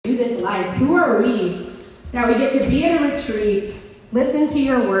this life? Who are we that we get to be in a retreat, listen to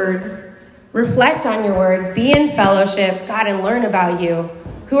your word, reflect on your word, be in fellowship, God, and learn about you?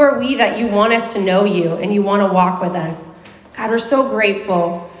 Who are we that you want us to know you and you want to walk with us? God, we're so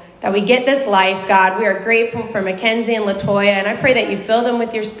grateful that we get this life, God. We are grateful for Mackenzie and LaToya, and I pray that you fill them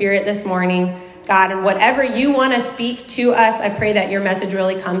with your spirit this morning, God, and whatever you want to speak to us, I pray that your message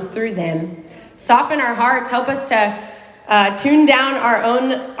really comes through them. Soften our hearts. Help us to tune down our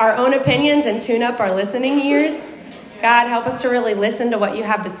own opinions and tune up our listening ears. God, help us to really listen to what you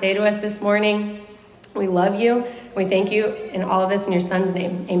have to say to us this morning. We love you. We thank you in all of this in your son's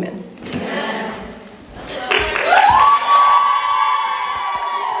name. Amen. Amen.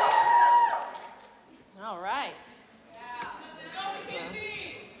 All right.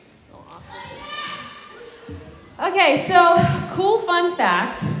 Okay, so cool fun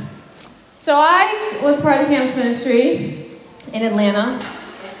fact. So I was part of the campus ministry in Atlanta,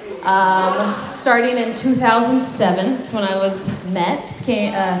 starting in 2007. That's when I was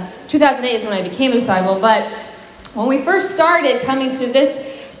 2008 is when I became a disciple. But when we first started coming to this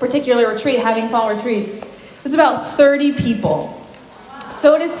particular retreat, having fall retreats, it was about 30 people.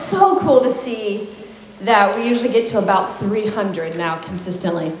 So it is so cool to see that we usually get to about 300 now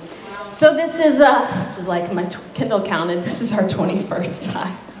consistently. So this is like my Kindle counted. This is our 21st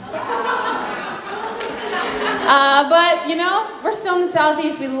time. But, you know, we're still in the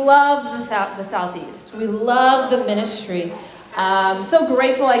Southeast. We love the Southeast. We love the ministry. So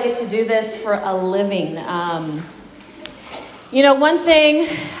grateful I get to do this for a living. You know, one thing,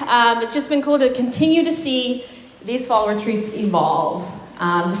 it's just been cool to continue to see these fall retreats evolve.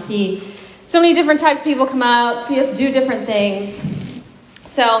 To see so many different types of people come out, see us do different things.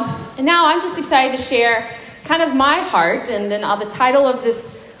 So, and now I'm just excited to share kind of my heart, and then the title of this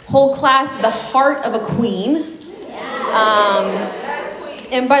whole class, The Heart of a Queen.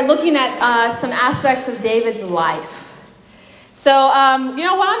 And by looking at some aspects of David's life. So, you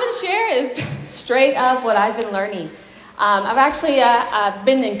know, what I'm going to share is straight up what I've been learning. I've actually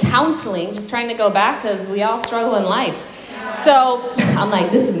been in counseling, just trying to go back because we all struggle in life. So I'm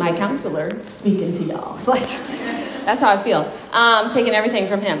like, this is my counselor speaking to y'all. Like, that's how I feel. Taking everything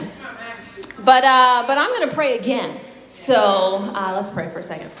from him. But I'm going to pray again. So let's pray for a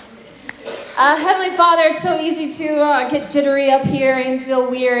second. Heavenly Father, it's so easy to get jittery up here and feel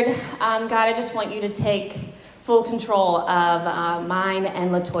weird. God, I just want you to take full control of mine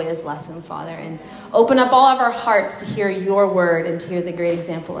and LaToya's lesson, Father, and open up all of our hearts to hear your word and to hear the great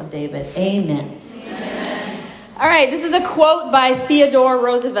example of David. Amen. Amen. All right, this is a quote by Theodore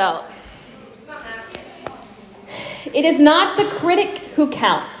Roosevelt. It is not the critic who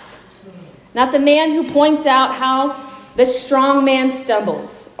counts, not the man who points out how the strong man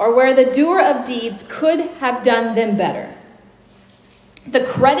stumbles, or where the doer of deeds could have done them better. The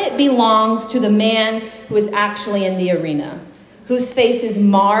credit belongs to the man who is actually in the arena, whose face is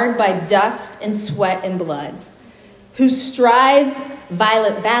marred by dust and sweat and blood, who strives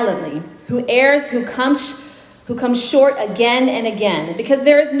valiantly, who errs, who comes short again and again, because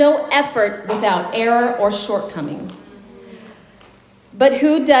there is no effort without error or shortcoming. But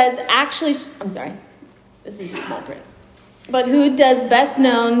who does actually, this is a small print. But who does best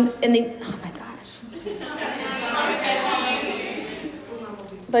known in the, oh my gosh.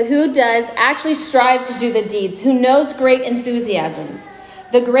 But who does actually strive to do the deeds, who knows great enthusiasms,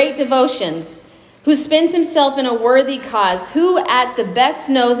 the great devotions, who spends himself in a worthy cause, who at the best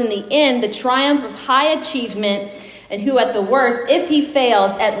knows in the end the triumph of high achievement, and who at the worst, if he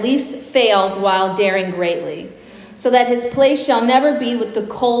fails, at least fails while daring greatly, so that his place shall never be with the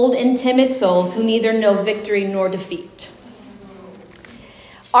cold and timid souls who neither know victory nor defeat.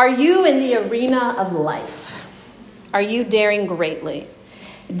 Are you in the arena of life? Are you daring greatly?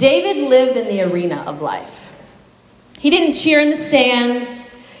 David lived in the arena of life. He didn't cheer in the stands,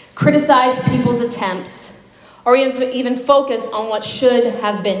 criticize people's attempts, or even focus on what should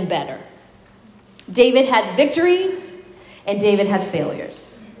have been better. David had victories, and David had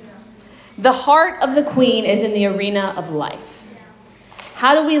failures. The heart of the queen is in the arena of life.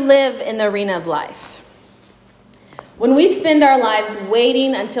 How do we live in the arena of life? When we spend our lives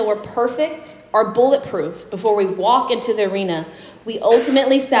waiting until we're perfect or bulletproof before we walk into the arena, we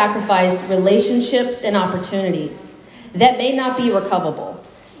ultimately sacrifice relationships and opportunities that may not be recoverable.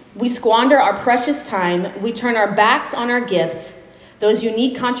 We squander our precious time. We turn our backs on our gifts, those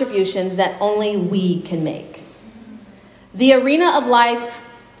unique contributions that only we can make. The arena of life,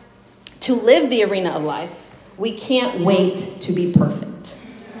 to live the arena of life, we can't wait to be perfect,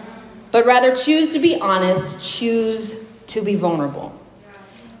 but rather choose to be honest, choose to be vulnerable.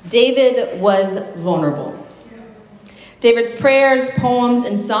 David was vulnerable. David's prayers, poems,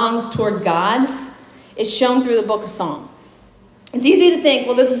 and songs toward God is shown through the book of Psalms. It's easy to think,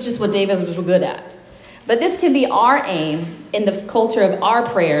 well, this is just what David was good at. But this can be our aim in the culture of our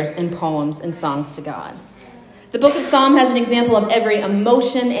prayers and poems and songs to God. The book of Psalms has an example of every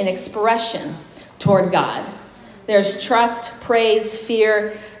emotion and expression toward God. There's trust, praise,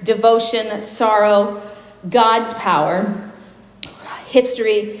 fear, devotion, sorrow, God's power,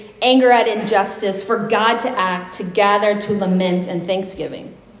 history, anger at injustice, for God to act, to gather, to lament, and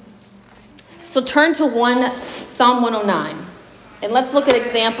thanksgiving. So turn to Psalm 109, and let's look at an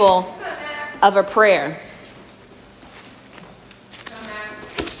example of a prayer.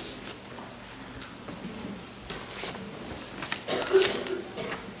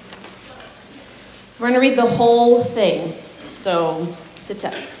 We're going to read the whole thing, so sit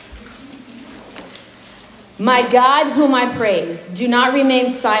tight. My God, whom I praise, do not remain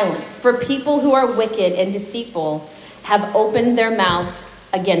silent, for people who are wicked and deceitful have opened their mouths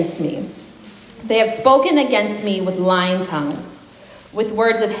against me. They have spoken against me with lying tongues. With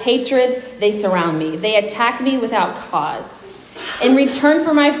words of hatred, they surround me. They attack me without cause. In return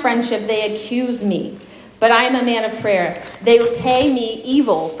for my friendship, they accuse me. But I am a man of prayer. They pay me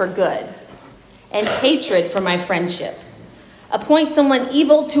evil for good and hatred for my friendship. Appoint someone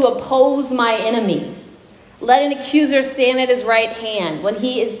evil to oppose my enemy. Let an accuser stand at his right hand. When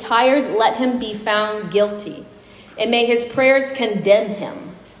he is tired, let him be found guilty. And may his prayers condemn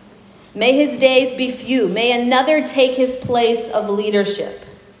him. May his days be few. May another take his place of leadership.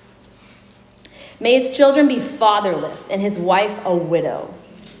 May his children be fatherless and his wife a widow.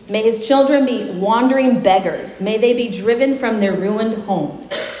 May his children be wandering beggars. May they be driven from their ruined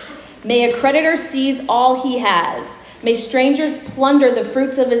homes. May a creditor seize all he has. May strangers plunder the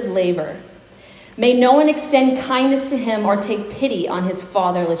fruits of his labor. May no one extend kindness to him or take pity on his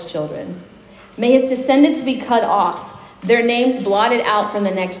fatherless children. May his descendants be cut off, their names blotted out from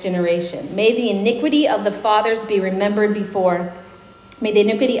the next generation. May the iniquity of the fathers be remembered before. May the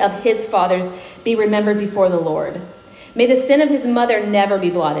iniquity of his fathers be remembered before the Lord. May the sin of his mother never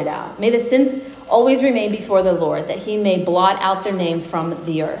be blotted out. May the sins always remain before the Lord, that he may blot out their name from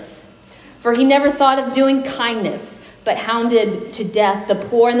the earth. For he never thought of doing kindness, but hounded to death the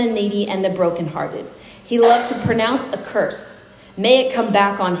poor and the needy and the brokenhearted. He loved to pronounce a curse. May it come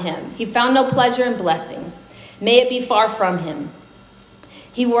back on him. He found no pleasure in blessing. May it be far from him.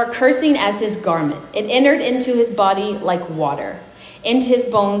 He wore cursing as his garment. It entered into his body like water, into his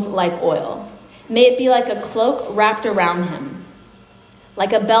bones like oil. May it be like a cloak wrapped around him,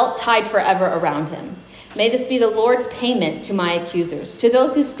 like a belt tied forever around him. May this be the Lord's payment to my accusers, to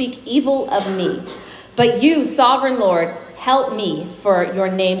those who speak evil of me. But you, sovereign Lord, help me for your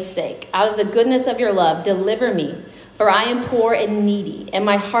name's sake. Out of the goodness of your love, deliver me, for I am poor and needy, and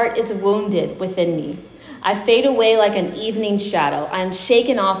my heart is wounded within me. I fade away like an evening shadow. I am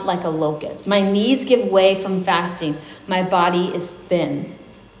shaken off like a locust. My knees give way from fasting. My body is thin.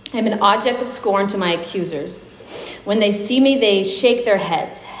 I am an object of scorn to my accusers. When they see me, they shake their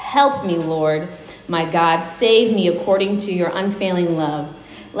heads. Help me, Lord, my God. Save me according to your unfailing love.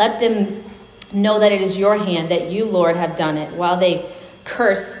 Let them know that it is your hand, that you, Lord, have done it. While they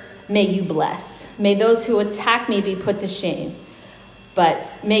curse, may you bless. May those who attack me be put to shame.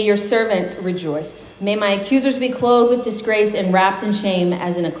 But may your servant rejoice. May my accusers be clothed with disgrace and wrapped in shame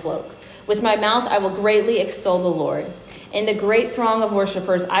as in a cloak. With my mouth I will greatly extol the Lord. In the great throng of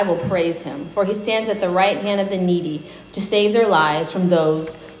worshipers I will praise him. For he stands at the right hand of the needy to save their lives from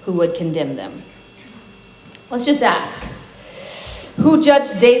those who would condemn them. Let's just ask, who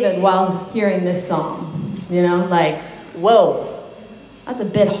judged David while hearing this song? You know, like, whoa, that's a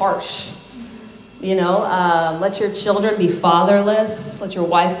bit harsh. You know, let your children be fatherless. Let your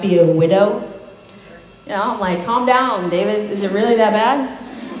wife be a widow. You know, I'm like, calm down, David. Is it really that bad?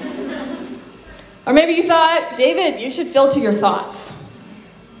 Or maybe you thought, David, you should filter your thoughts.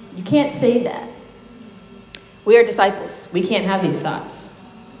 You can't say that. We are disciples. We can't have these thoughts.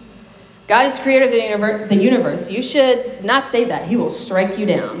 God is creator of the universe. You should not say that. He will strike you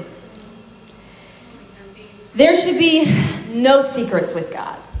down. There should be no secrets with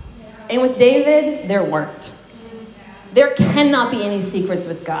God. And with David, there weren't. There cannot be any secrets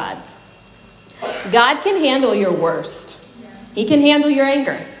with God. God can handle your worst. He can handle your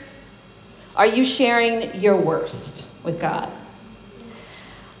anger. Are you sharing your worst with God?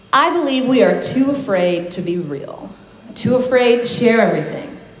 I believe we are too afraid to be real. Too afraid to share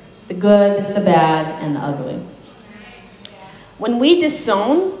everything. The good, the bad, and the ugly. When we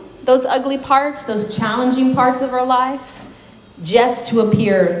disown those ugly parts, those challenging parts of our life, just to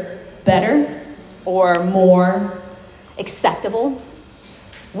appear better or more acceptable,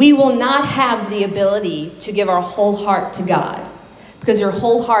 we will not have the ability to give our whole heart to God, because your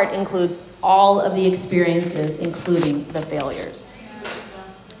whole heart includes all of the experiences, including the failures.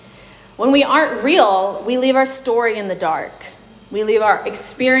 When we aren't real, we leave our story in the dark. We leave our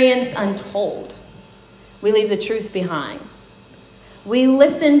experience untold. We leave the truth behind. We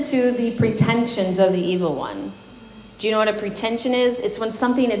listen to the pretensions of the evil one. Do you know what a pretension is? It's when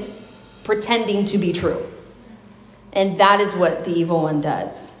something is pretending to be true. And that is what the evil one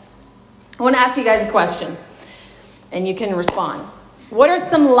does. I want to ask you guys a question, and you can respond. What are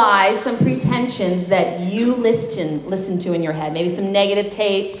some lies, some pretensions that you listen to in your head? Maybe some negative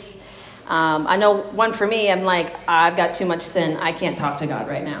tapes. I know one for me, I'm like, I've got too much sin. I can't talk to God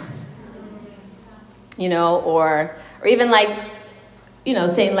right now. Or even like,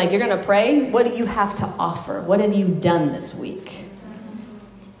 saying like, you're going to pray. What do you have to offer? What have you done this week?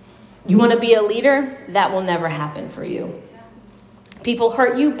 You want to be a leader? That will never happen for you. People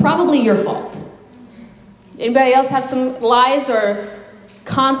hurt you, probably your fault. Anybody else have some lies or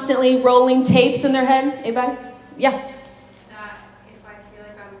constantly rolling tapes in their head? Anybody? Yeah. That if I feel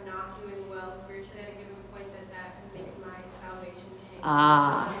like I'm not doing well spiritually at a given point, that makes my salvation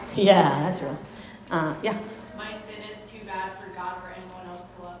hang. Yeah, that's real. Yeah. My sin is too bad for God or anyone else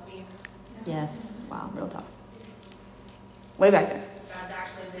to love me. Yes. Wow, real talk. Way back there. God's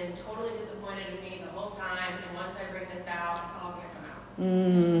actually been totally disappointed in me the whole time, and once I bring this out, it's all going to come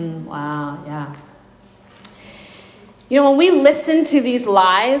out. Wow, yeah. When we listen to these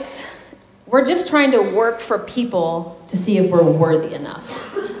lies, we're just trying to work for people to see if we're worthy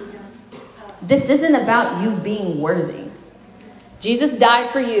enough. This isn't about you being worthy. Jesus died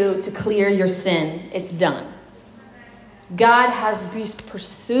for you to clear your sin. It's done. God has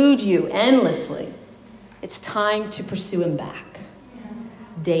pursued you endlessly. It's time to pursue him back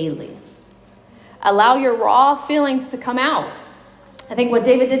daily. Allow your raw feelings to come out. I think what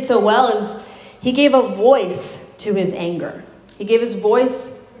David did so well is he gave a voice to his anger. He gave his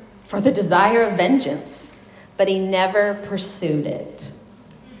voice for the desire of vengeance, but he never pursued it.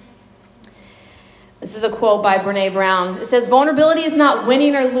 This is a quote by Brene Brown. It says, vulnerability is not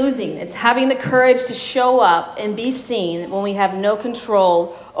winning or losing. It's having the courage to show up and be seen when we have no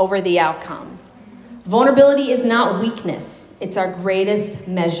control over the outcome. Vulnerability is not weakness. It's our greatest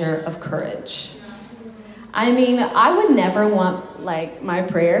measure of courage. I mean, I would never want my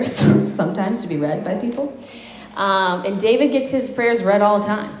prayers sometimes to be read by people. And David gets his prayers read all the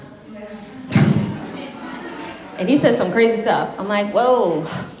time. And he says some crazy stuff. I'm like, whoa.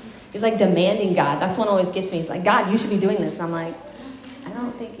 He's like demanding God. That's one always gets me. He's like, God, you should be doing this. And I'm like, I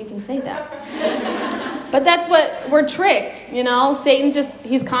don't think you can say that. But that's what we're tricked, Satan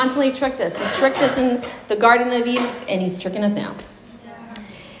he's constantly tricked us. He tricked us in the Garden of Eden, and he's tricking us now.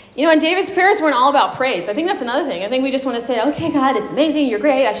 And David's prayers weren't all about praise. I think that's another thing. I think we just want to say, okay, God, it's amazing. You're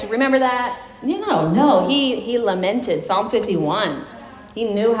great. I should remember that. No. He lamented. Psalm 51.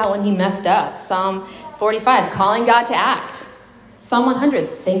 He knew how when he messed up. Psalm 45, calling God to act. Psalm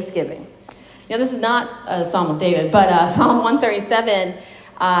 100, thanksgiving. This is not a Psalm of David, but Psalm 137,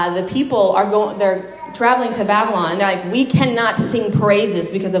 the people they're traveling to Babylon, and they're like, we cannot sing praises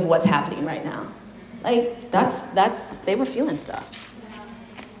because of what's happening right now. They were feeling stuff.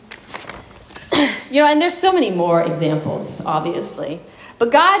 And there's so many more examples, obviously.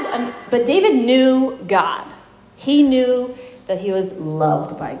 But David knew God. He knew that he was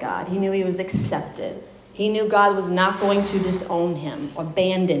loved by God. He knew he was accepted. He knew God was not going to disown him,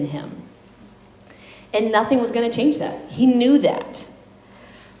 abandon him. And nothing was going to change that. He knew that.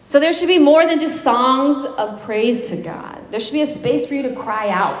 So there should be more than just songs of praise to God. There should be a space for you to cry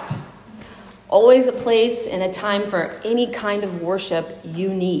out. Always a place and a time for any kind of worship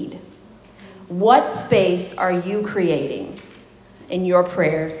you need. What space are you creating in your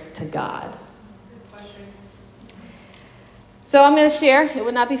prayers to God? So I'm going to share. It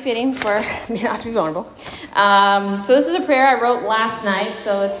would not be fitting for me not to be vulnerable. So this is a prayer I wrote last night,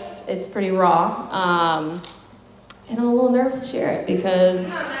 so it's pretty raw. And I'm a little nervous to share it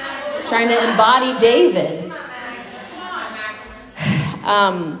because I'm trying to embody David.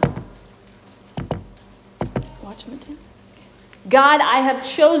 Watch my too. God, I have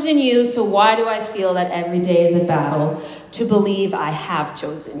chosen you, so why do I feel that every day is a battle to believe I have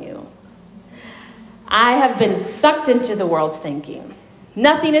chosen you? I have been sucked into the world's thinking.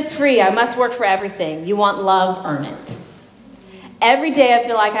 Nothing is free. I must work for everything. You want love, earn it. Every day I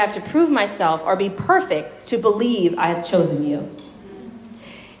feel like I have to prove myself or be perfect to believe I have chosen you.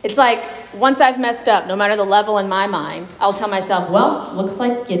 It's like once I've messed up, no matter the level in my mind, I'll tell myself, well, looks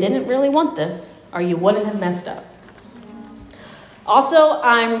like you didn't really want this or you wouldn't have messed up. Also,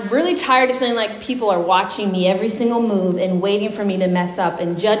 I'm really tired of feeling like people are watching me every single move and waiting for me to mess up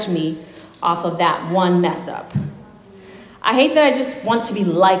and judge me off of that one mess up. I hate that I just want to be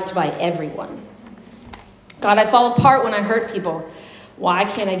liked by everyone. God, I fall apart when I hurt people. Why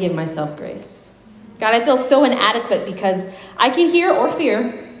can't I give myself grace? God, I feel so inadequate because I can hear or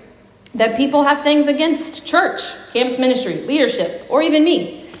fear that people have things against church, campus ministry, leadership, or even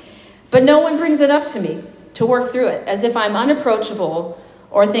me. But no one brings it up to me to work through it, as if I'm unapproachable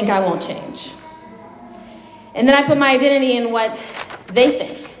or think I won't change. And then I put my identity in what they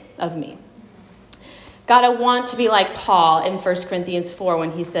think of me. God, I want to be like Paul in 1 Corinthians 4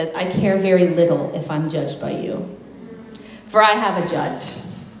 when he says, I care very little if I'm judged by you, for I have a judge.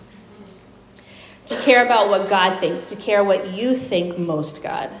 To care about what God thinks, to care what you think most,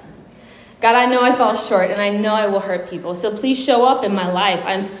 God. God, I know I fall short and I know I will hurt people, so please show up in my life.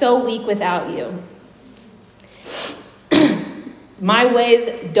 I'm so weak without you. My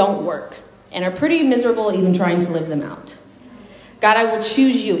ways don't work and are pretty miserable even trying to live them out. God, I will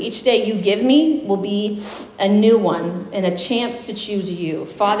choose you. Each day you give me will be a new one and a chance to choose you.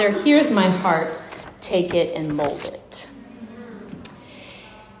 Father, here's my heart. Take it and mold it.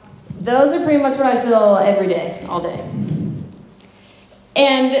 Those are pretty much what I feel every day, all day.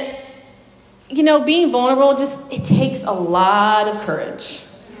 And, being vulnerable, it takes a lot of courage.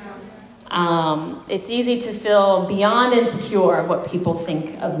 It's easy to feel beyond insecure of what people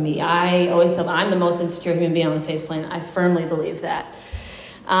think of me. I always tell them I'm the most insecure human being on the face planet. I firmly believe that.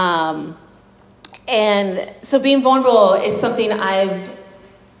 And so being vulnerable is something I've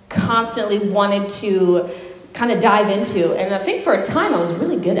constantly wanted to kind of dive into. And I think for a time I was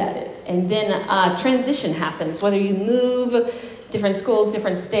really good at it. And then transition happens, whether you move different schools,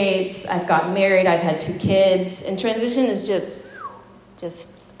 different states. I've gotten married. I've had 2 kids. And transition is just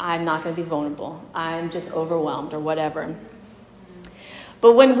I'm not going to be vulnerable. I'm just overwhelmed or whatever.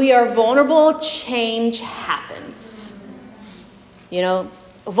 But when we are vulnerable, change happens.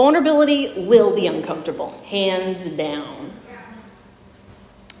 Vulnerability will be uncomfortable, hands down.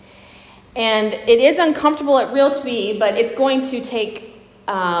 And it is uncomfortable at real to be, but it's going to take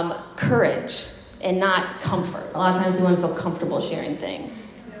courage and not comfort. A lot of times we want to feel comfortable sharing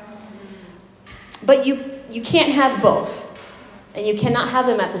things. But you can't have both. And you cannot have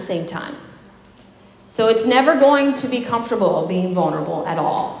them at the same time. So it's never going to be comfortable being vulnerable at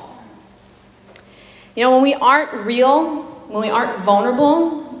all. When we aren't real, when we aren't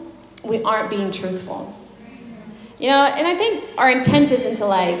vulnerable, we aren't being truthful. And I think our intent isn't to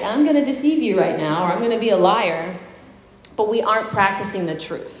I'm going to deceive you right now, or I'm going to be a liar. But we aren't practicing the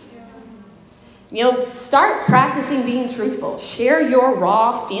truth. Start practicing being truthful. Share your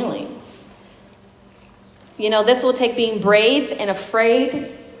raw feelings. This will take being brave and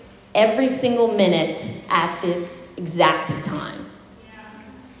afraid every single minute at the exact time.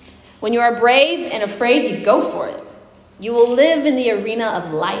 When you are brave and afraid, you go for it. You will live in the arena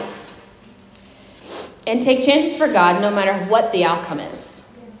of life and take chances for God no matter what the outcome is.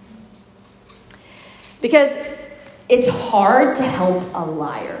 Because it's hard to help a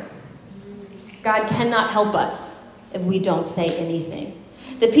liar. God cannot help us if we don't say anything.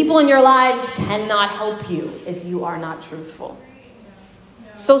 The people in your lives cannot help you if you are not truthful.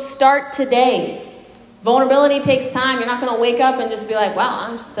 So start today. Vulnerability takes time. You're not going to wake up and just be like, wow,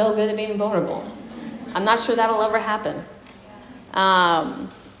 I'm so good at being vulnerable. I'm not sure that'll ever happen.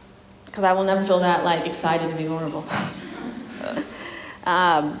 Because I will never feel that excited to be vulnerable.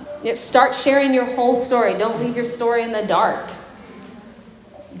 Start sharing your whole story. Don't leave your story in the dark.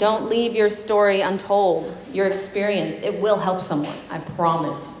 Don't leave your story untold, your experience. It will help someone. I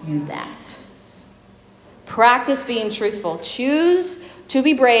promise you that. Practice being truthful. Choose to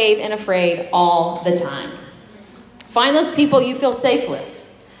be brave and afraid all the time. Find those people you feel safe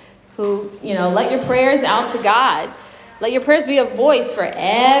with, who, let your prayers out to God. Let your prayers be a voice for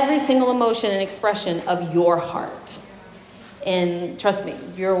every single emotion and expression of your heart. And trust me,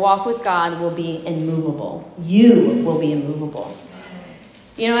 your walk with God will be immovable. You will be immovable.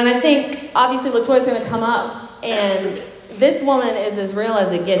 And I think, obviously, LaToya's going to come up, and this woman is as real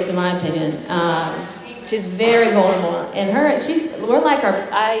as it gets, in my opinion. She's very vulnerable, and we're like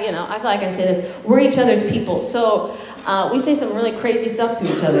I feel like I can say this, we're each other's people, so we say some really crazy stuff to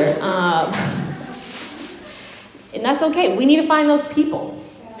each other, and that's okay. We need to find those people.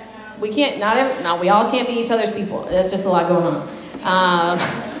 We can't, we all can't be each other's people. There's just a lot going on.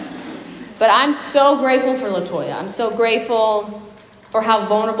 But I'm so grateful for LaToya. I'm so grateful for how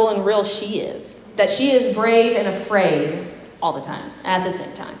vulnerable and real she is. That she is brave and afraid all the time, at the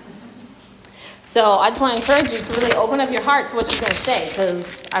same time. So I just want to encourage you to really open up your heart to what she's going to say,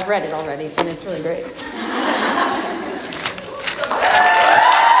 because I've read it already, and it's really great.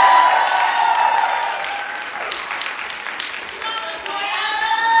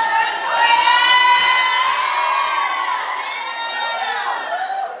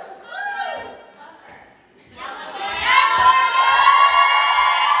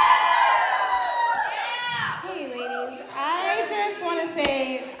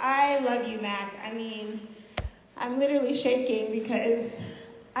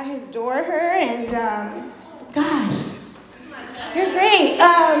 I adore her, and gosh, you're great.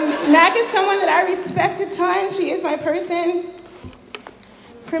 Mac is someone that I respect a ton. She is my person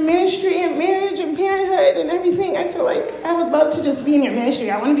for ministry and marriage and parenthood and everything. I feel like I would love to just be in your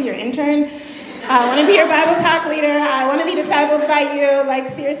ministry. I want to be your intern. I want to be your Bible talk leader. I want to be discipled by you. Like,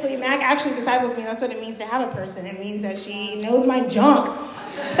 seriously, Mac actually disciples me. That's what it means to have a person. It means that she knows my junk.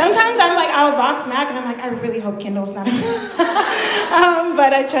 Sometimes I'm like, I'll box Mac, and I'm like, I really hope Kindle's not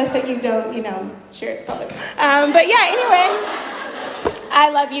but I trust that you don't, share it public. But yeah, anyway, I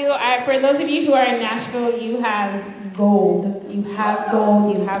love you. For those of you who are in Nashville, you have gold. You have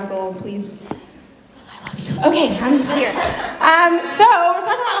gold. You have gold. Please. I love you. Okay, I'm here. So we're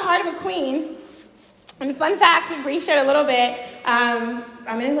talking about the heart of a queen. And fun fact, Bree shared a little bit. I'm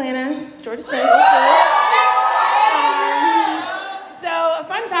in Atlanta, Georgia State. So a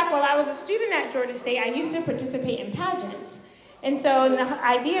fun fact, while I was a student at Georgia State, I used to participate in pageants. And so the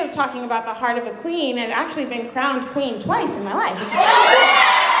idea of talking about the heart of a queen, I'd actually been crowned queen twice in my life.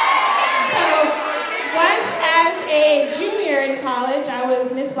 So once as a junior in college, I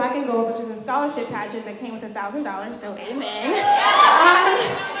was Miss Black and Gold, which is a scholarship pageant that came with $1,000, so amen.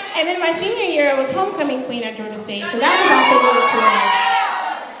 And in my senior year, I was homecoming queen at Georgia State, so that was also really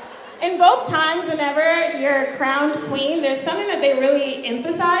cool. And both times, whenever you're crowned queen, there's something that they really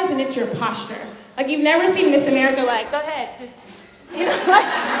emphasize, and it's your posture. Like, you've never seen Miss America like, go ahead, just,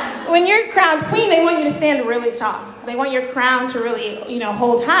 like, when you're crowned queen, they want you to stand really tall. They want your crown to really,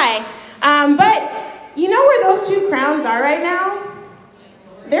 hold high. But you know where those two crowns are right now?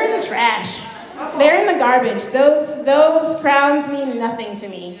 They're in the trash. They're in the garbage. Those crowns mean nothing to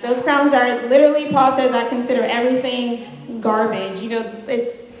me. Those crowns are literally, Paul says, I consider everything garbage.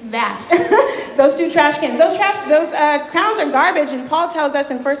 It's that. Those two trash cans. Those crowns are garbage, and Paul tells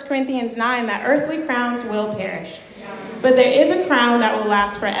us in 1 Corinthians 9 that earthly crowns will perish. But there is a crown that will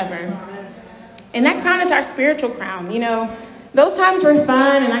last forever. And that crown is our spiritual crown. Those times were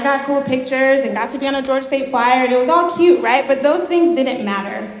fun, and I got cool pictures and got to be on a Georgia State flyer, and it was all cute, right? But those things didn't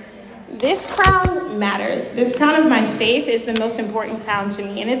matter. This crown matters. This crown of my faith is the most important crown to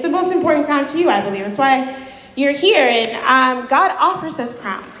me. And it's the most important crown to you, I believe. That's why you're here. And God offers us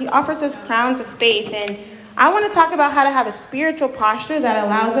crowns. He offers us crowns of faith. And I want to talk about how to have a spiritual posture that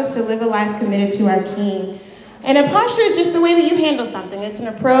allows us to live a life committed to our King. And a posture is just the way that you handle something. It's an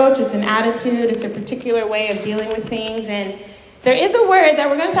approach. It's an attitude. It's a particular way of dealing with things. And there is a word that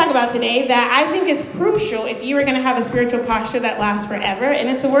we're going to talk about today that I think is crucial if you are going to have a spiritual posture that lasts forever. And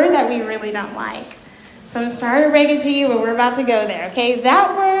it's a word that we really don't like. So I'm sorry to break it to you, but we're about to go there, okay?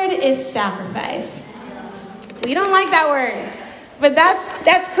 That word is sacrifice. We don't like that word. But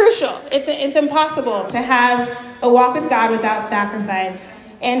that's crucial. It's impossible to have a walk with God without sacrifice.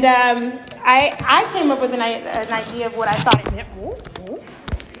 And I came up with an idea of what I thought it meant.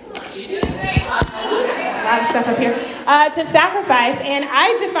 A lot of stuff up here. To sacrifice, and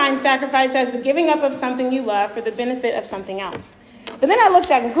I define sacrifice as the giving up of something you love for the benefit of something else. But then I looked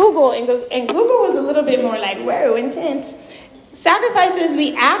at Google, and Google was a little bit more like, whoa, intense. Sacrifice is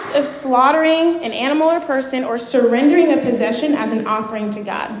the act of slaughtering an animal or person or surrendering a possession as an offering to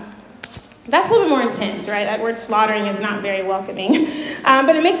God. That's a little bit more intense, right? That word slaughtering is not very welcoming.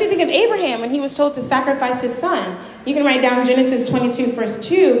 But it makes me think of Abraham when he was told to sacrifice his son. You can write down Genesis 22, verse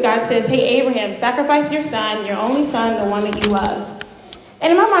 2. God says, hey, Abraham, sacrifice your son, your only son, the one that you love.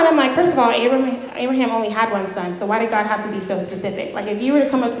 And in my mind, I'm like, first of all, Abraham only had one son, so why did God have to be so specific? Like, if you were to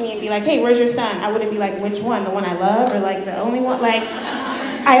come up to me and be like, hey, where's your son? I wouldn't be like, which one? The one I love or like the only one? Like,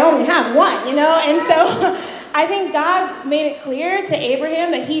 I only have one, And so I think God made it clear to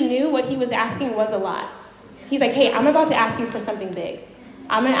Abraham that he knew what he was asking was a lot. He's like, hey, I'm about to ask you for something big.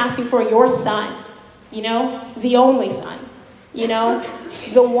 I'm going to ask you for your son, the only son,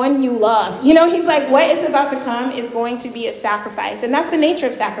 the one you love. He's like, what is about to come is going to be a sacrifice. And that's the nature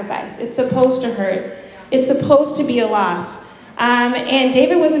of sacrifice. It's supposed to hurt. It's supposed to be a loss. And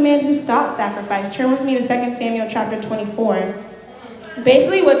David was a man who sought sacrifice. Turn with me to 2 Samuel chapter 24.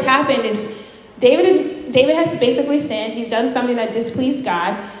 Basically what's happened is David has basically sinned. He's done something that displeased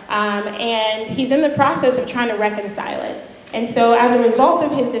God, and he's in the process of trying to reconcile it. And so as a result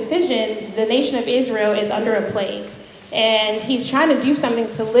of his decision, the nation of Israel is under a plague. And he's trying to do something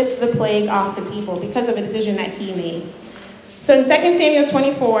to lift the plague off the people because of a decision that he made. So in 2 Samuel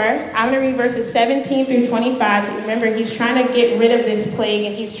 24, I'm going to read verses 17 through 25. Remember, he's trying to get rid of this plague,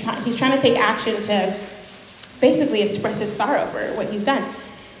 and he's trying to take action to basically express his sorrow for what he's done.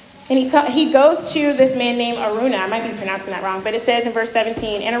 And he goes to this man named Araunah. I might be pronouncing that wrong, but it says in verse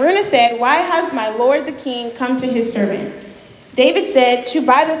 17, and Araunah said, why has my lord the king come to his servant? David said, to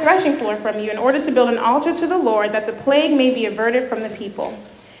buy the threshing floor from you in order to build an altar to the Lord, that the plague may be averted from the people.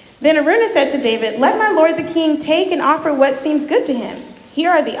 Then Araunah said to David, "Let my lord the king take and offer what seems good to him. Here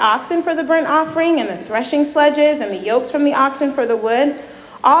are the oxen for the burnt offering, and the threshing sledges, and the yokes from the oxen for the wood.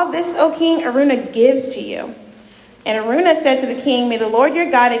 All this, O king, Araunah gives to you." And Araunah said to the king, "May the Lord your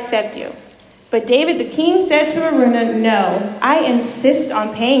God accept you." But David the king said to Araunah, "No, I insist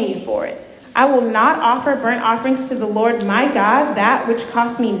on paying you for it. I will not offer burnt offerings to the Lord my God, that which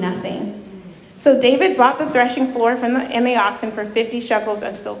costs me nothing." So David bought the threshing floor and the oxen for 50 shekels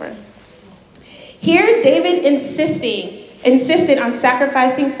of silver. Here, David insisted on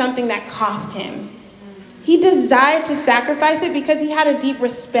sacrificing something that cost him. He desired to sacrifice it because he had a deep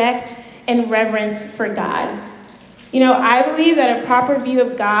respect and reverence for God. I believe that a proper view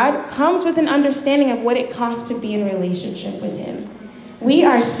of God comes with an understanding of what it costs to be in relationship with him. We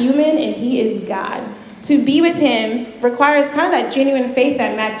are human and he is God. To be with him requires kind of that genuine faith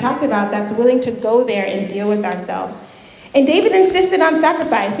that Matt talked about that's willing to go there and deal with ourselves. And David insisted on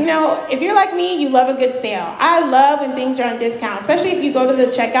sacrifice. If you're like me, you love a good sale. I love when things are on discount, especially if you go to the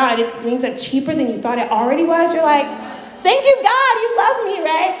checkout and things are cheaper than you thought it already was. You're like, thank you, God, you love me,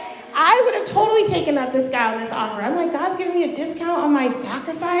 right? I would have totally taken up this guy on this offer. I'm like, God's giving me a discount on my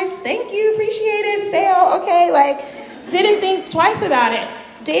sacrifice. Thank you, appreciate it, sale, okay, didn't think twice about it.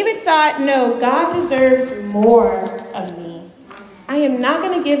 David thought, no, God deserves more of me. I am not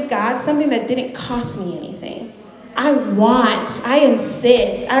going to give God something that didn't cost me anything. I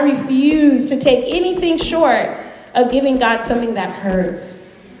insist, I refuse to take anything short of giving God something that hurts.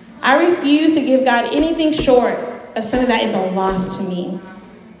 I refuse to give God anything short of something that is a loss to me.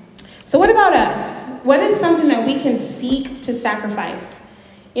 So what about us? What is something that we can seek to sacrifice?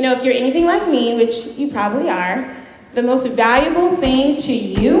 If you're anything like me, which you probably are, the most valuable thing to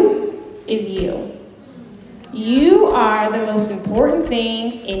you is you. You are the most important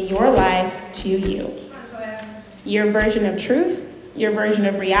thing in your life to you. Your version of truth, your version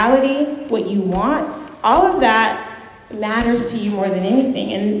of reality, what you want, all of that matters to you more than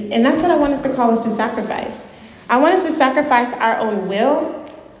anything. And that's what I want us to call us to sacrifice. I want us to sacrifice our own will,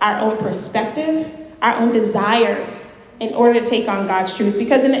 our own perspective, our own desires in order to take on God's truth.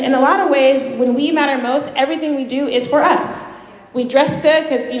 Because in a lot of ways, when we matter most, everything we do is for us. We dress good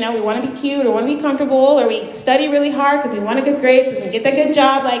because, we want to be cute or want to be comfortable, or we study really hard because we want a good grade so we can get that good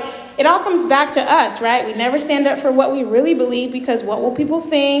job. It all comes back to us, right? We never stand up for what we really believe because what will people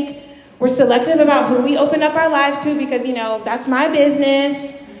think? We're selective about who we open up our lives to because, that's my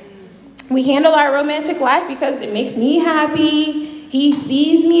business. We handle our romantic life because it makes me happy. He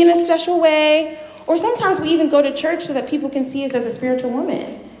sees me in a special way. Or sometimes we even go to church so that people can see us as a spiritual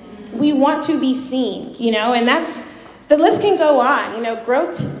woman. We want to be seen, and the list can go on.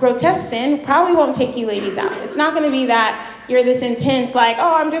 Grotesque sin probably won't take you ladies out. It's not going to be that you're this intense,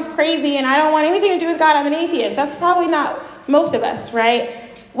 I'm just crazy and I don't want anything to do with God, I'm an atheist. That's probably not most of us,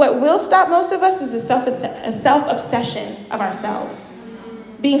 right? What will stop most of us is a self-obsession of ourselves.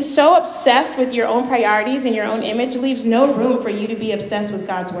 Being so obsessed with your own priorities and your own image leaves no room for you to be obsessed with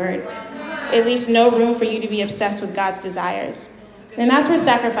God's word. It leaves no room for you to be obsessed with God's desires. And that's where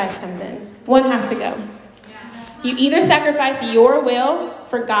sacrifice comes in. One has to go. You either sacrifice your will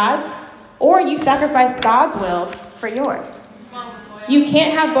for God's, or you sacrifice God's will for yours. You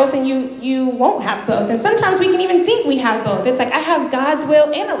can't have both, and you won't have both. And sometimes we can even think we have both. It's like, I have God's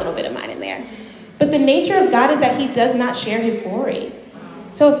will and a little bit of mine in there. But the nature of God is that he does not share his glory.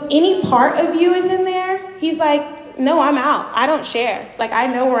 So if any part of you is in there, he's like, no, I'm out. I don't share. I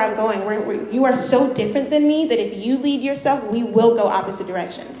know where I'm going. You are so different than me that if you lead yourself, we will go opposite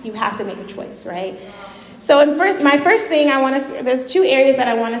directions. You have to make a choice, right? So my first thing there's two areas that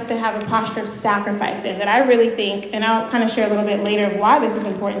I want us to have a posture of sacrifice in that I really think, and I'll kind of share a little bit later of why this is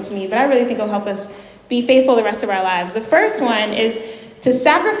important to me, but I really think will help us be faithful the rest of our lives. The first one is to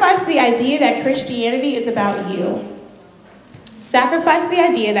sacrifice the idea that Christianity is about you. Sacrifice the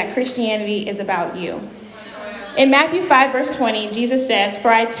idea that Christianity is about you. In Matthew 5, verse 20, Jesus says, "For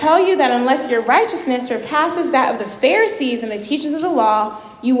I tell you that unless your righteousness surpasses that of the Pharisees and the teachers of the law,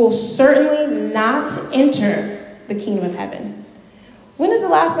 you will certainly not enter the kingdom of heaven." When is the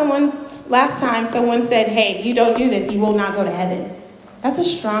last time someone said, hey, if you don't do this, you will not go to heaven? That's a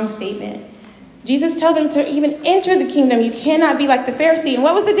strong statement. Jesus tells them to even enter the kingdom. You cannot be like the Pharisee. And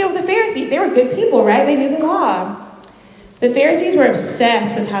what was the deal with the Pharisees? They were good people, right? They knew the law. The Pharisees were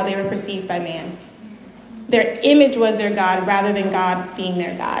obsessed with how they were perceived by man. Their image was their God rather than God being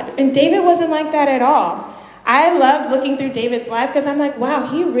their God. And David wasn't like that at all. I loved looking through David's life because I'm like, wow,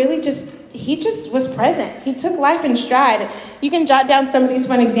 he just was present. He took life in stride. You can jot down some of these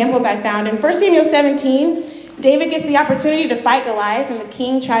fun examples I found. In 1 Samuel 17, David gets the opportunity to fight Goliath, and the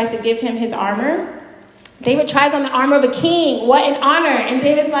king tries to give him his armor. David tries on the armor of a king. What an honor. And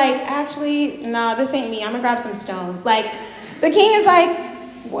David's like, actually, no, this ain't me. I'm going to grab some stones. Like, the king is like,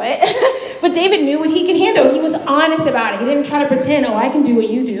 what? But David knew what he could handle. He was honest about it. He didn't try to pretend, I can do what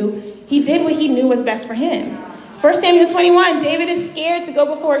you do. He did what he knew was best for him. 1 Samuel 21, David is scared to go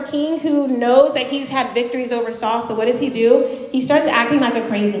before a king who knows that he's had victories over Saul. So what does he do? He starts acting like a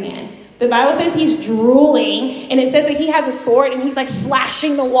crazy man. The Bible says he's drooling, and it says that he has a sword, and he's like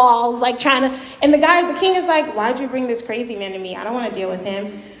slashing the walls, like trying to, and the king is like, why'd you bring this crazy man to me? I don't want to deal with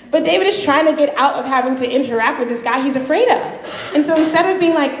him. But David is trying to get out of having to interact with this guy he's afraid of. And so instead of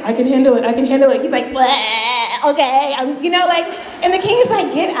being like, I can handle it, he's like, okay, and the king is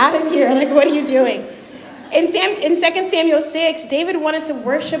like, get out of here. Like, what are you doing? In 2 Samuel 6, David wanted to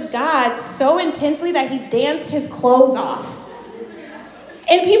worship God so intensely that he danced his clothes off.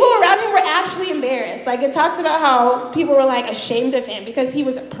 And people around him were actually embarrassed. Like, it talks about how people were like ashamed of him because he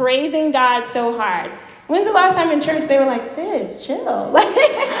was praising God so hard. When's the last time in church they were like, sis, chill?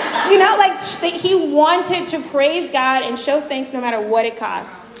 He wanted to praise God and show thanks no matter what it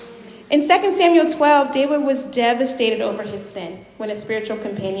costs. In 2 Samuel 12, David was devastated over his sin when a spiritual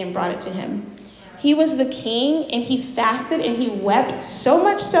companion brought it to him. He was the king, and he fasted and he wept so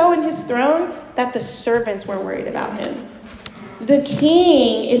much so in his throne that the servants were worried about him. The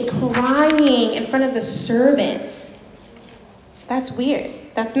king is crying in front of the servants. That's weird.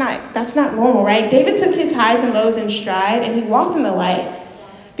 That's not normal, right? David took his highs and lows in stride, and he walked in the light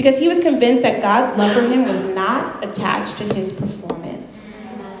because he was convinced that God's love for him was not attached to his performance.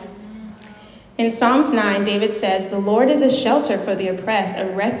 In Psalms 9, David says, the Lord is a shelter for the oppressed, a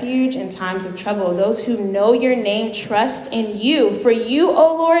refuge in times of trouble. Those who know your name trust in you. For you,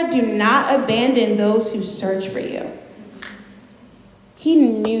 O Lord, do not abandon those who search for you. He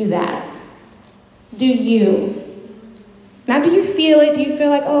knew that. Do you? Now, do you feel it? Do you feel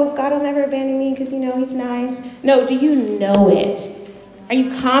like, God will never abandon me because, he's nice? No, do you know it? Are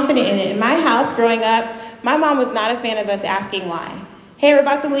you confident in it? In my house growing up, my mom was not a fan of us asking why. Hey, we're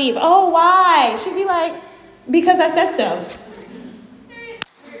about to leave. Oh, why? She'd be like, because I said so. Period.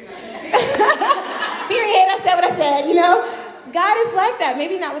 I said what I said, God is like that.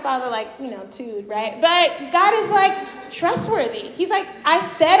 Maybe not with all the tude, right? But God is trustworthy. He's like, I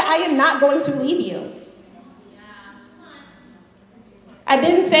said I am not going to leave you. I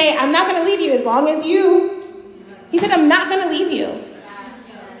didn't say I'm not going to leave you as long as you. He said I'm not going to leave you.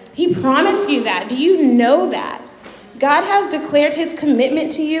 He promised you that. Do you know that? God has declared his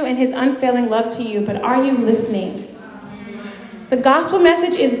commitment to you and his unfailing love to you, but are you listening? The gospel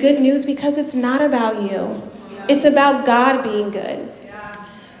message is good news because it's not about you. It's about God being good.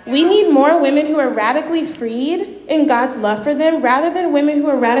 We need more women who are radically freed in God's love for them rather than women who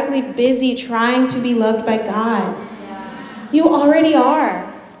are radically busy trying to be loved by God. You already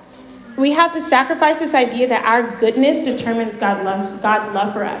are. We have to sacrifice this idea that our goodness determines God's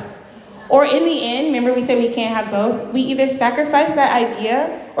love for us. Or in the end, remember we said we can't have both. We either sacrifice that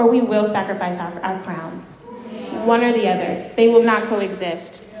idea or we will sacrifice our crowns. One or the other. They will not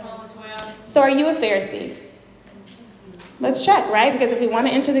coexist. So are you a Pharisee? Let's check, right? Because if we want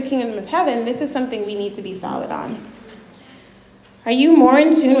to enter the kingdom of heaven, this is something we need to be solid on. Are you more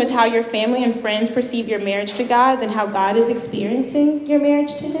in tune with how your family and friends perceive your marriage to God than how God is experiencing your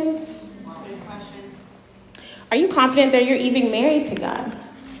marriage to him? Good question. Are you confident that you're even married to God?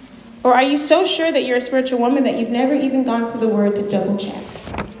 Or are you so sure that you're a spiritual woman that you've never even gone to the Word to double check?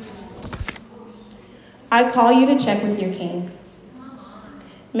 I call you to check with your king.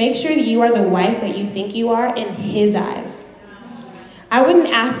 Make sure that you are the wife that you think you are in his eyes. I wouldn't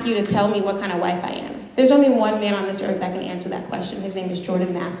ask you to tell me what kind of wife I am. There's only one man on this earth that can answer that question. His name is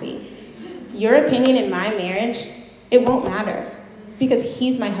Massey. Your opinion in my marriage, it won't matter because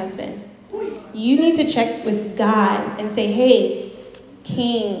he's my husband. You need to check with God and say, hey,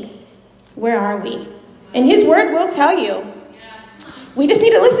 King, where are we? And his word will tell you. We just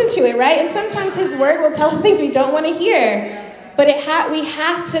need to listen to it, right? And sometimes his word will tell us things we don't want to hear. But we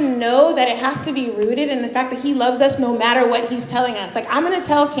have to know that it has to be rooted in the fact that he loves us no matter what he's telling us. Like, I'm going to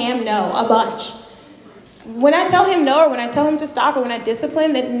tell Cam no a bunch. When I tell him no, or when I tell him to stop, or when I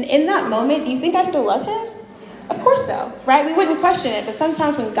discipline, that in that moment, do you think I still love him? Of course so, right? We wouldn't question it. But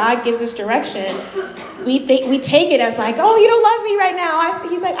sometimes when God gives us direction, we take it as like, oh, you don't love me right now.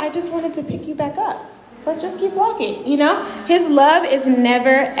 He's like, I just wanted to pick you back up. Let's just keep walking, His love is never,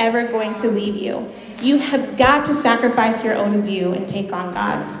 ever going to leave you. You have got to sacrifice your own view and take on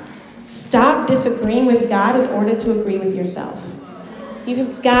God's. Stop disagreeing with God in order to agree with yourself. You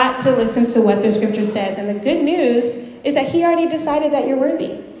have got to listen to what the scripture says. And the good news is that he already decided that you're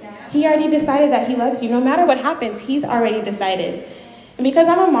worthy. He already decided that he loves you. No matter what happens, he's already decided. And because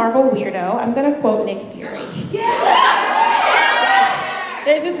I'm a Marvel weirdo, I'm going to quote Nick Fury.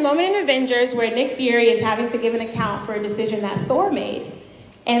 There's this moment in Avengers where Nick Fury is having to give an account for a decision that Thor made.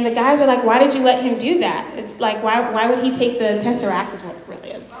 And the guys are like, why did you let him do that? It's like, why would he take the Tesseract is what it really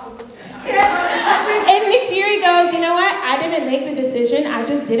is. And Nick Fury goes, you know what? I didn't make the decision. I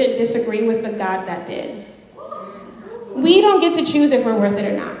just didn't disagree with the God that did. We don't get to choose if we're worth it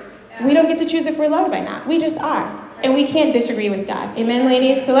or not. We don't get to choose if we're loved or not. We just are. And we can't disagree with God. Amen,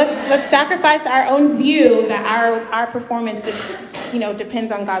 ladies? So let's sacrifice our own view that our performance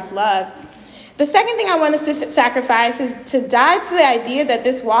depends on God's love. The second thing I want us to sacrifice is to die to the idea that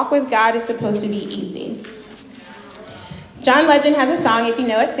this walk with God is supposed to be easy. John Legend has a song, if you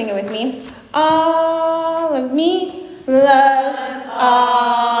know it, sing it with me. All of me loves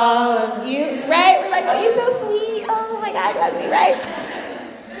all of you. Right? We're like, oh, you're so sweet. Oh, my God, loves me, right?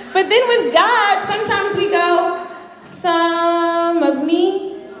 But then with God, sometimes we go, some of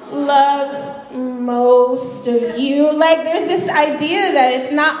me loves most of you. Like, there's this idea that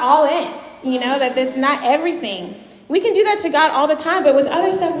it's not all in, that it's not everything. We can do that to God all the time, but with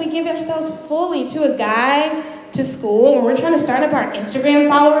other stuff, we give ourselves fully to a guy, to school. When we're trying to start up our Instagram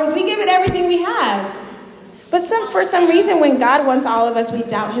followers, we give it everything we have. But for some reason, when God wants all of us, we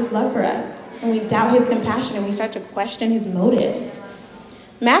doubt his love for us, and we doubt his compassion, and we start to question his motives.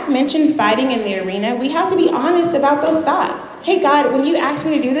 Mac mentioned fighting in the arena. We have to be honest about those thoughts. Hey, God, when you ask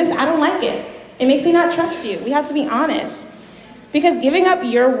me to do this, I don't like it. It makes me not trust you. We have to be honest. Because giving up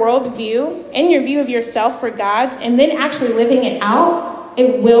your worldview and your view of yourself for God's and then actually living it out,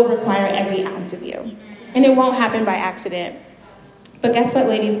 it will require every ounce of you. And it won't happen by accident. But guess what,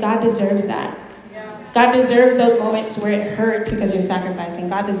 ladies? God deserves that. God deserves those moments where it hurts because you're sacrificing.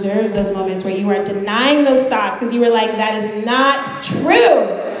 God deserves those moments where you are denying those thoughts because you were like, that is not true,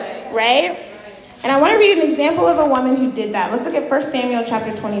 right? And I want to read an example of a woman who did that. Let's look at 1 Samuel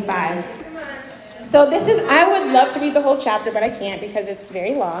chapter 25. So I would love to read the whole chapter, but I can't because it's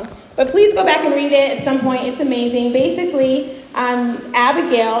very long. But please go back and read it at some point. It's amazing. Basically,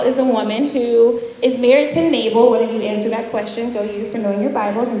 Abigail is a woman who is married to Nabal. Whether you answer that question, go you for knowing your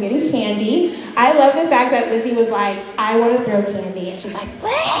Bibles and getting candy. I love the fact that Lizzie was like, I want to throw candy. And she's like,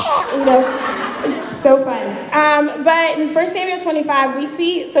 it's so fun. But in 1 Samuel 25, we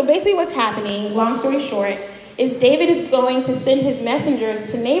see, so basically what's happening, long story short, is David is going to send his messengers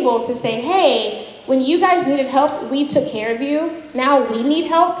to Nabal to say, hey, when you guys needed help, we took care of you. Now we need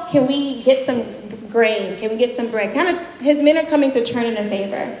help. Can we get some grain? Can we get some bread? Kind of, his men are coming to turn in a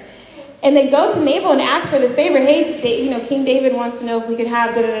favor. And they go to Nabal and ask for this favor. Hey, King David wants to know if we could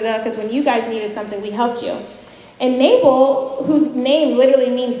have da-da-da-da, because when you guys needed something, we helped you. And Nabal, whose name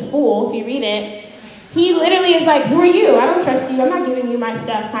literally means fool, if you read it, he literally is like, who are you? I don't trust you. I'm not giving you my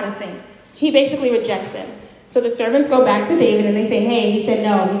stuff, kind of thing. He basically rejects them. So the servants go back to David and they say, hey, he said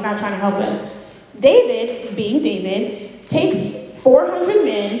no, he's not trying to help us. David, being David, takes 400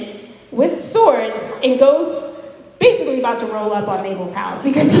 men with swords and goes basically about to roll up on Nabal's house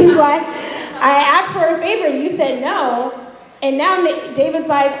because he's like, I asked for a favor, you said no. And now David's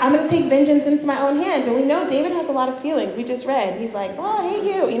like, I'm going to take vengeance into my own hands. And we know David has a lot of feelings. We just read. He's like, oh, I hate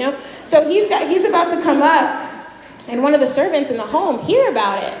you, So he's about to come up, and one of the servants in the home hear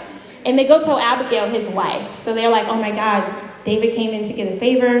about it. And they go tell Abigail, his wife. So they're like, oh my God, David came in to get a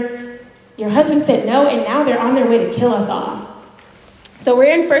favor. Your husband said no, and now they're on their way to kill us all. So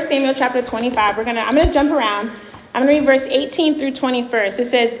we're in 1 Samuel chapter 25. I'm going to jump around. I'm going to read verse 18 through 21. It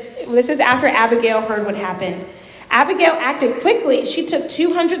says, this is after Abigail heard what happened. Abigail acted quickly. She took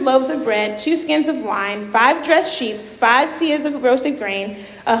 200 loaves of bread, 2 skins of wine, 5 dressed sheep, 5 seahs of roasted grain,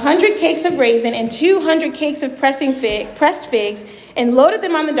 100 cakes of raisin, and 200 cakes of pressed figs, and loaded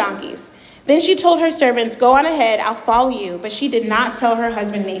them on the donkeys. Then she told her servants, go on ahead, I'll follow you. But she did not tell her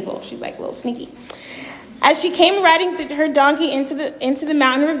husband Nabal. She's like a little sneaky. As she came riding her donkey into the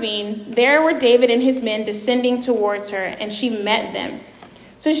mountain ravine, there were David and his men descending towards her, and she met them.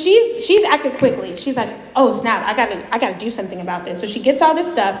 So she's acted quickly. She's like, oh snap, I gotta do something about this. So she gets all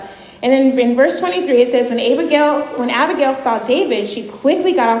this stuff. And then in verse 23, it says, when Abigail saw David, she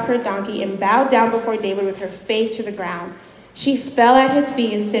quickly got off her donkey and bowed down before David with her face to the ground. She fell at his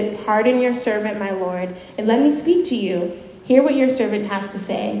feet and said, pardon your servant, my lord, and let me speak to you. Hear what your servant has to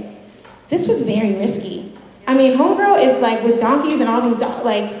say. This was very risky. I mean, homegirl is like with donkeys and all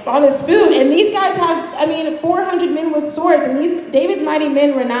this food, and these guys have, 400 men with swords, and David's mighty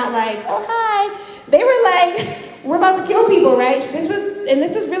men were not like, oh, hi. They were like, we're about to kill people, right? This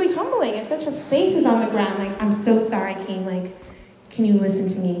was really humbling. It says her face is on the ground, like, I'm so sorry, king, like, can you listen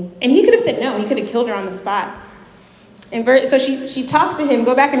to me? And he could have said no. He could have killed her on the spot. So she talks to him.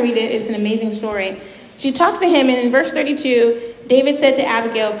 Go back and read it. It's an amazing story. She talks to him, and in verse 32, David said to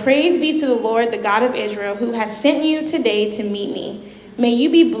Abigail, "Praise be to the Lord, the God of Israel, who has sent you today to meet me. May you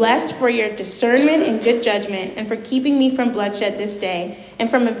be blessed for your discernment and good judgment, and for keeping me from bloodshed this day, and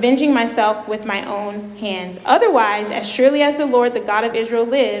from avenging myself with my own hands. Otherwise, as surely as the Lord, the God of Israel,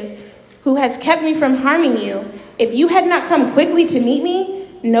 lives, who has kept me from harming you, if you had not come quickly to meet me,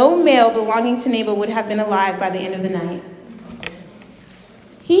 no male belonging to Nabal would have been alive by the end of the night."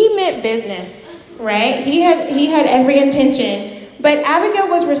 He meant business, right? He had every intention. But Abigail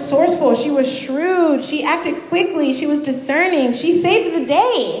was resourceful. She was shrewd. She acted quickly. She was discerning. She saved the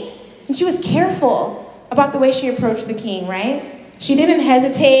day. And she was careful about the way she approached the king, right? She didn't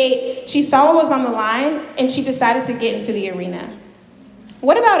hesitate. She saw what was on the line, and she decided to get into the arena.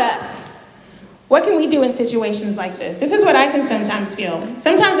 What about us? What can we do in situations like this? This is what I can sometimes feel.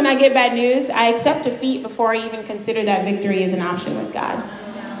 Sometimes when I get bad news, I accept defeat before I even consider that victory is an option with God.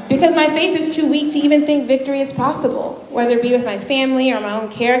 Because my faith is too weak to even think victory is possible. Whether it be with my family or my own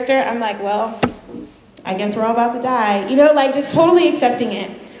character, I'm like, well, I guess we're all about to die. Just totally accepting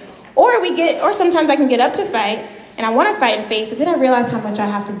it. Or sometimes I can get up to fight, and I want to fight in faith, but then I realize how much I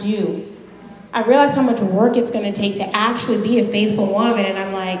have to do. I realize how much work it's going to take to actually be a faithful woman, and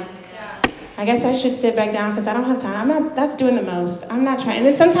I'm like, I guess I should sit back down because I don't have time. That's doing the most. I'm not trying. And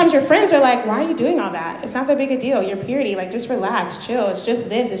then sometimes your friends are like, why are you doing all that? It's not that big a deal. You're purity. Just relax, chill. It's just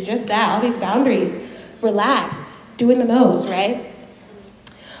this. It's just that. All these boundaries. Relax. Doing the most, right?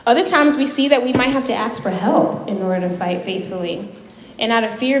 Other times we see that we might have to ask for help in order to fight faithfully. And out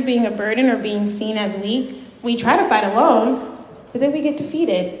of fear of being a burden or being seen as weak, we try to fight alone, but then we get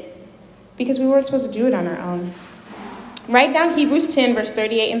defeated because we weren't supposed to do it on our own. Write down Hebrews 10, verse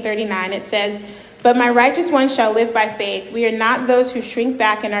 38 and 39. It says, "But my righteous one shall live by faith. We are not those who shrink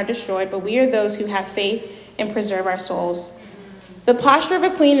back and are destroyed, but we are those who have faith and preserve our souls." The posture of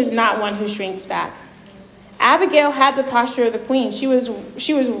a queen is not one who shrinks back. Abigail had the posture of the queen. She was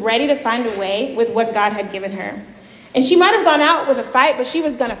ready to find a way with what God had given her. And she might have gone out with a fight, but she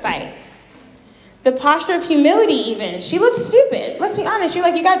was going to fight. The posture of humility even. She looked stupid. Let's be honest. You're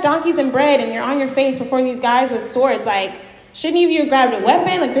you got donkeys and bread and you're on your face before these guys with swords. Shouldn't you have grabbed a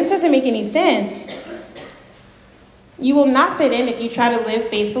weapon? This doesn't make any sense. You will not fit in if you try to live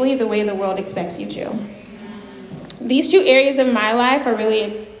faithfully the way the world expects you to. These two areas of my life are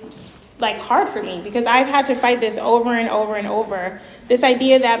really hard for me because I've had to fight this over and over and over. This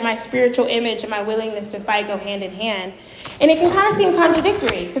idea that my spiritual image and my willingness to fight go hand in hand. And it can kind of seem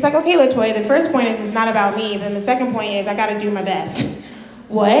contradictory because okay, LaToya, the first point is it's not about me. Then the second point is I got to do my best.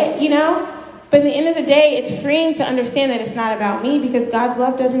 What? But at the end of the day, it's freeing to understand that it's not about me because God's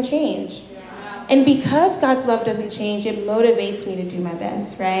love doesn't change. And because God's love doesn't change, it motivates me to do my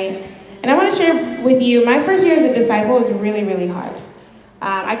best, right? And I want to share with you, my first year as a disciple was really, really hard.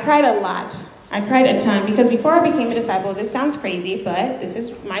 I cried a lot. I cried a ton because before I became a disciple, this sounds crazy, but this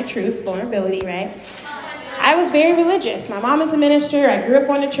is my truth, vulnerability, right? I was very religious. My mom is a minister. I grew up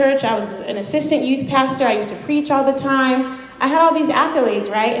going to church. I was an assistant youth pastor. I used to preach all the time. I had all these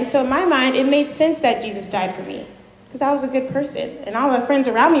accolades, right? And so in my mind, it made sense that Jesus died for me because I was a good person. And all my friends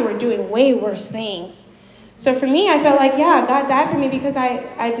around me were doing way worse things. So for me, I felt God died for me because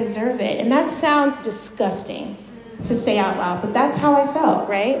I deserve it. And that sounds disgusting to say out loud, but that's how I felt,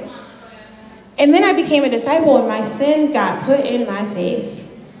 right? And then I became a disciple and my sin got put in my face.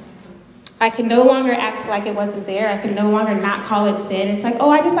 I could no longer act like it wasn't there. I could no longer not call it sin. It's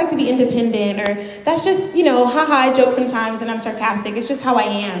I just like to be independent, or that's just, haha, I joke sometimes and I'm sarcastic. It's just how I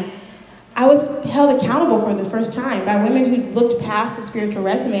am. I was held accountable for the first time by women who looked past the spiritual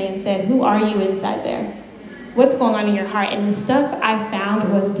resume and said, who are you inside there? What's going on in your heart? And the stuff I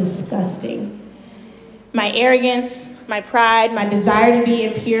found was disgusting. My arrogance, my pride, my desire to be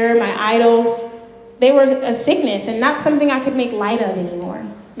impure, my idols, they were a sickness and not something I could make light of anymore.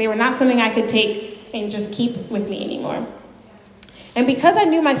 They were not something I could take and just keep with me anymore. And because I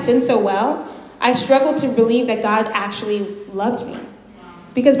knew my sin so well, I struggled to believe that God actually loved me.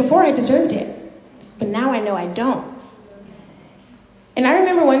 Because before I deserved it, but now I know I don't. And I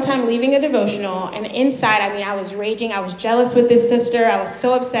remember one time leaving a devotional, and inside, I was raging. I was jealous with this sister. I was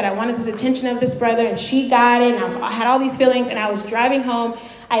so upset. I wanted this attention of this brother, and she got it, and I had all these feelings, and I was driving home.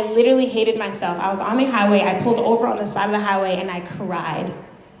 I literally hated myself. I was on the highway. I pulled over on the side of the highway, and I cried.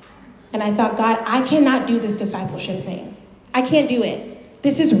 And I thought, God, I cannot do this discipleship thing. I can't do it.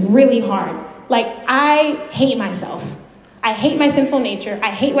 This is really hard. I hate myself. I hate my sinful nature. I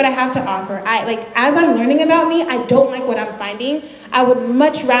hate what I have to offer. As I'm learning about me, I don't like what I'm finding. I would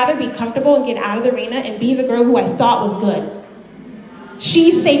much rather be comfortable and get out of the arena and be the girl who I thought was good.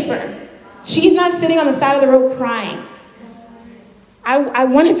 She's safer. She's not sitting on the side of the road crying. I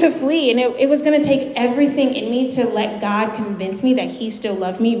wanted to flee, and it was going to take everything in me to let God convince me that he still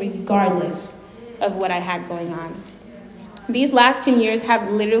loved me regardless of what I had going on. These last 10 years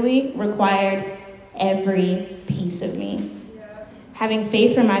have literally required every piece of me. Having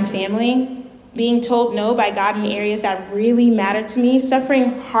faith from my family, being told no by God in areas that really mattered to me,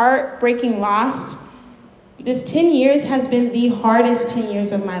 suffering heartbreaking loss. This 10 years has been the hardest 10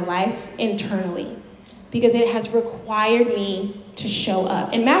 years of my life internally because it has required me to show up.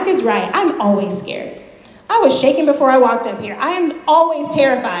 And Mac is right. I'm always scared. I was shaking before I walked up here. I am always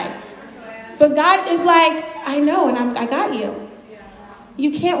terrified. But God is like, I know, and I got you.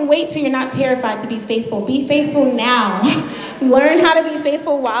 You can't wait till you're not terrified to be faithful. Be faithful now. Learn how to be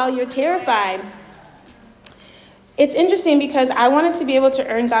faithful while you're terrified. It's interesting because I wanted to be able to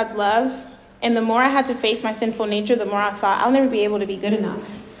earn God's love. And the more I had to face my sinful nature, the more I thought, I'll never be able to be good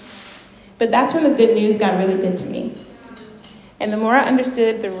enough. But that's when the good news got really good to me. And the more I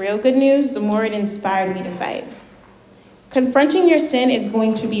understood the real good news, the more it inspired me to fight. Confronting your sin is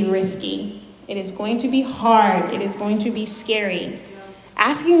going to be risky. It is going to be hard. It is going to be scary.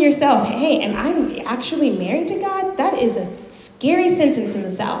 Asking yourself, hey, am I actually married to God? That is a scary sentence in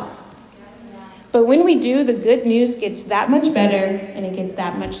the South. But when we do, the good news gets that much better and it gets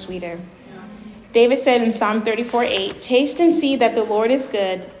that much sweeter. David said in Psalm 34:8, taste and see that the Lord is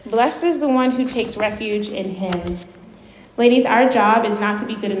good. Blessed is the one who takes refuge in him. Ladies, our job is not to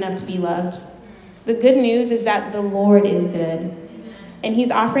be good enough to be loved. The good news is that the Lord is good. And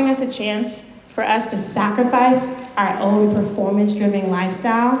he's offering us a chance for us to sacrifice our own performance-driven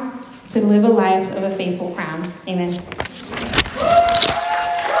lifestyle to live a life of a faithful crown. Amen.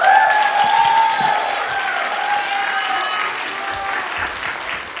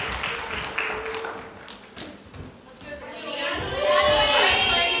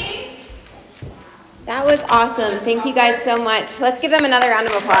 That was awesome. Thank you guys so much. Let's give them another round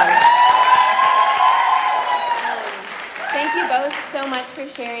of applause. Thank you both so much for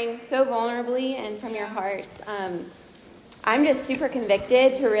sharing so vulnerably and from your hearts. I'm just super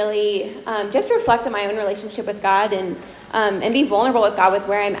convicted to really just reflect on my own relationship with God and be vulnerable with God with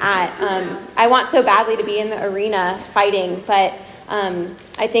where I'm at. I want so badly to be in the arena fighting, but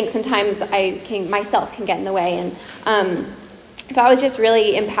I think sometimes myself can get in the way. And so I was just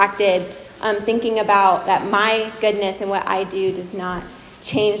really impacted thinking about that my goodness and what I do does not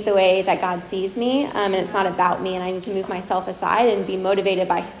change the way that God sees me, and it's not about me, and I need to move myself aside and be motivated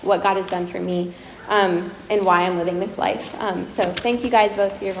by what God has done for me and why I'm living this life. So thank you guys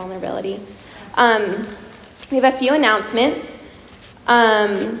both for your vulnerability. We have a few announcements.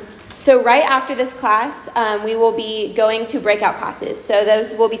 So right after this class, we will be going to breakout classes. So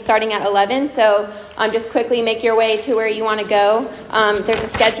those will be starting at 11. So just quickly make your way to where you want to go. There's a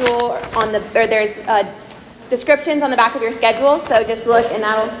schedule there's descriptions on the back of your schedule. So just look and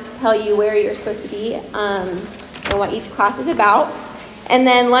that'll tell you where you're supposed to be and what each class is about. And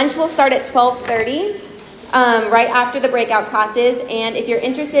then lunch will start at 12:30. Right after the breakout classes. And if you're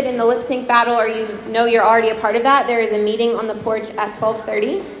interested in the lip sync battle or you know you're already a part of that, there is a meeting on the porch at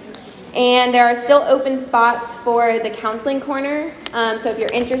 12:30. And there are still open spots for the counseling corner. So if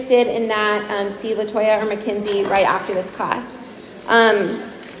you're interested in that, see LaToya or Mackenzie right after this class.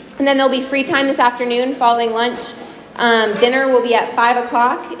 And then there'll be free time this afternoon following lunch. Dinner will be at 5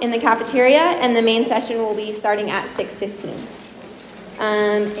 o'clock in the cafeteria, and the main session will be starting at 6:15.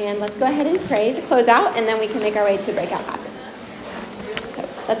 And let's go ahead and pray to close out, and then we can make our way to breakout classes. So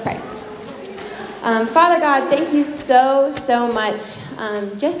let's pray. Father God, thank you so much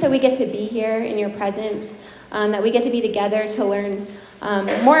just that we get to be here in your presence, that we get to be together to learn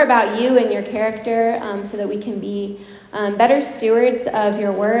more about you and your character so that we can be better stewards of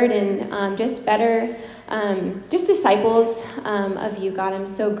your word and just better just disciples of you, God. I'm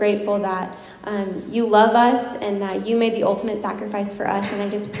so grateful that you love us and that you made the ultimate sacrifice for us. And I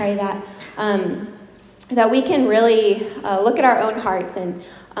just pray that that we can really look at our own hearts and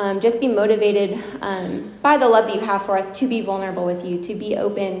just be motivated by the love that you have for us to be vulnerable with you, to be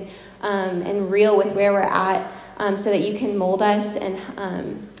open and real with where we're at so that you can mold us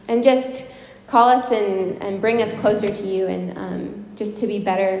and just call us and bring us closer to you and just to be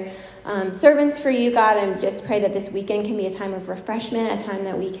better servants for you, God. And just pray that this weekend can be a time of refreshment, a time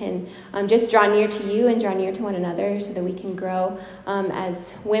that we can just draw near to you and draw near to one another so that we can grow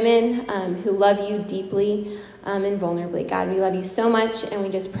as women who love you deeply and vulnerably. God, we love you so much, and we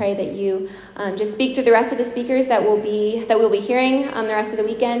just pray that you just speak to the rest of the speakers that we'll be hearing the rest of the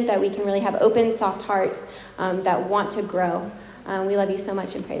weekend, that we can really have open, soft hearts that want to grow. We love you so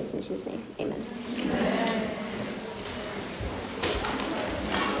much and pray this in Jesus' name. Amen. Amen.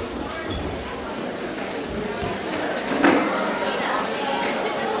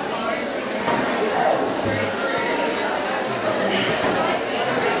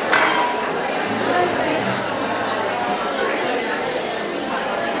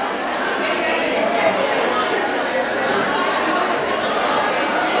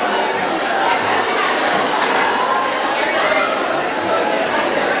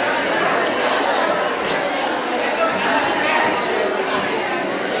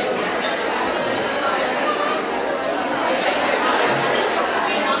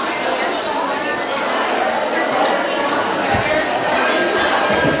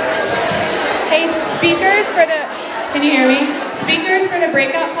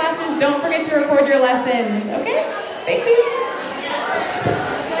 breakout classes, don't forget to record your lessons, okay? Thank you.